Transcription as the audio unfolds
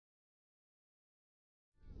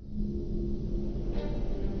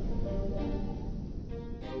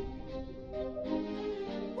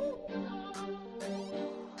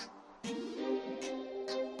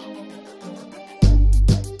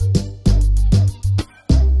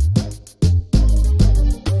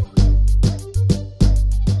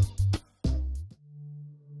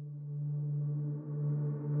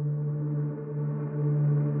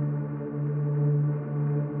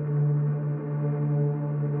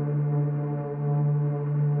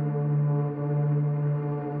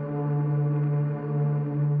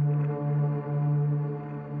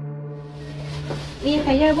You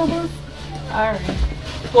can hear bubbles? Alright.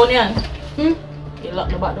 Tonian, Hmm? you lock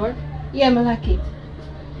the back door? Yeah, I like it.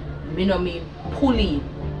 Me no mean pull in,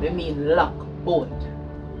 me mean lock bolt.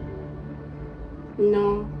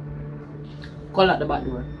 No. Go lock the back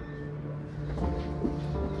door.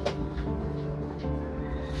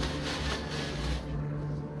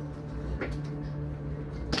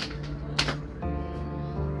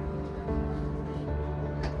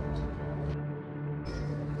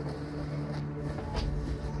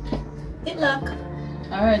 It lock.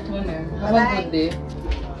 Alright, Tonian. Have Bye-bye. a good day.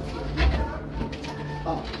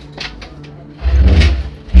 Oh.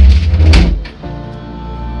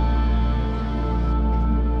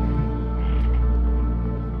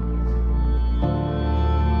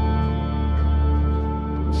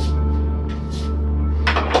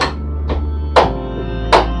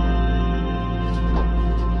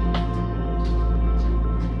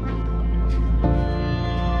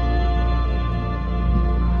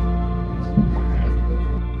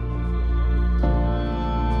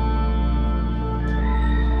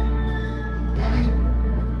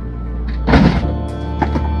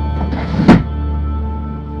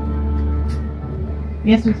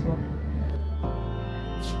 Yes, Miss Mo.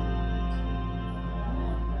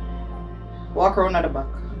 Walk around at the back.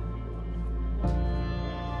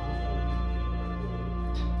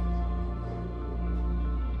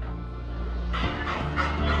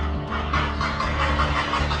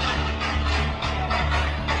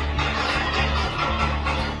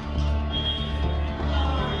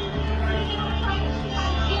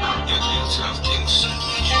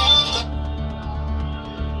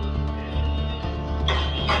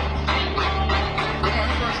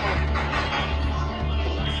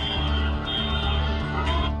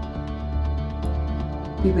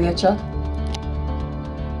 People get shot?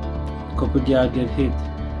 Couple guard get hit,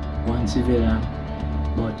 one civilian,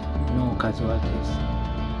 but no casualties.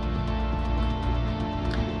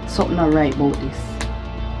 Something not right about this.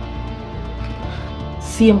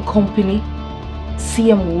 Same company,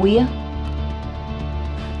 same way.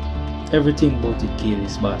 Everything about it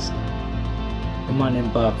carries boss. The man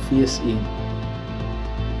in park face in.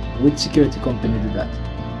 Which security company do that?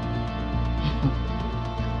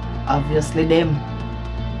 Obviously them.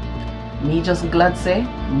 Me just glad say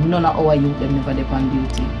none of our youth them never dep on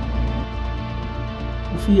duty.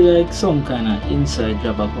 I feel like some kind of inside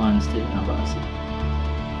job at one state now, boss.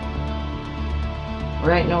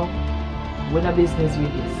 Right now, we're not business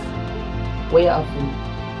with this. Where you have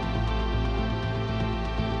to?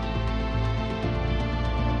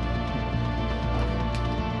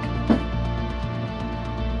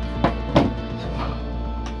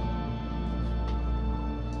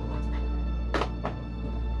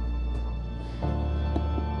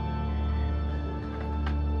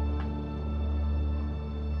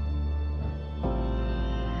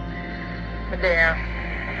 There.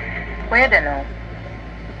 Where they know?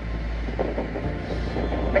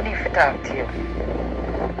 I need to talk to you.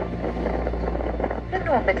 You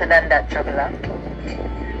know better than that, Juggla.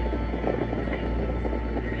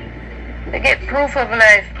 I get proof of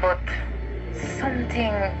life, but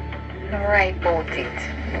something not right about it.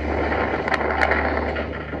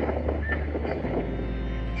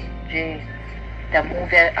 Gee, that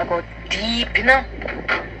movie I go deep, you know?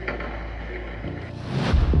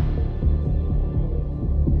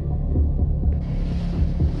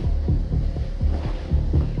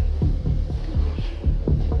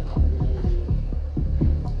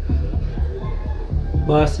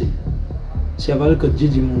 Bossy, she have a look at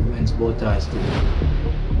Gigi movements about her too.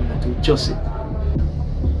 I'm not too trust it.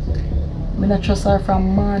 I not trust her from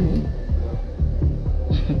morning.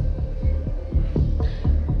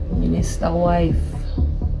 Minister wife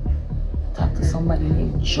talk to somebody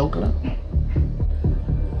named Juggla.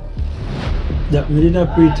 That me did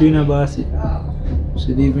not pray to you, bossy.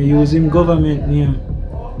 Should even use him government name.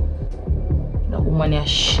 That woman is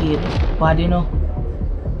shade bad, you know.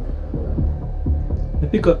 I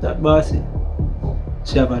pick up that bossy.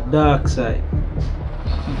 She have a dark side.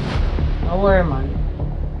 Don't worry, man.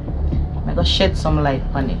 I go shed some light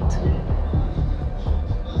on it.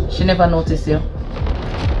 She never noticed you.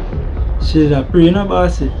 She did a pray,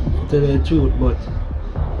 bossy, to tell the truth, but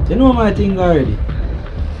you know my thing already.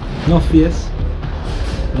 No face,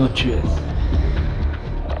 no trace.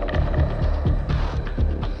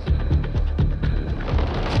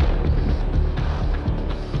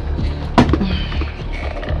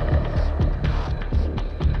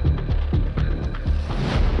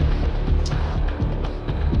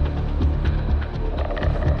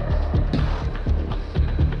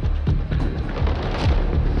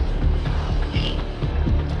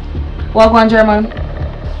 Walk on, German.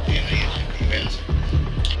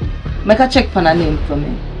 Make a check for a name for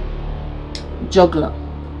me. Juggla.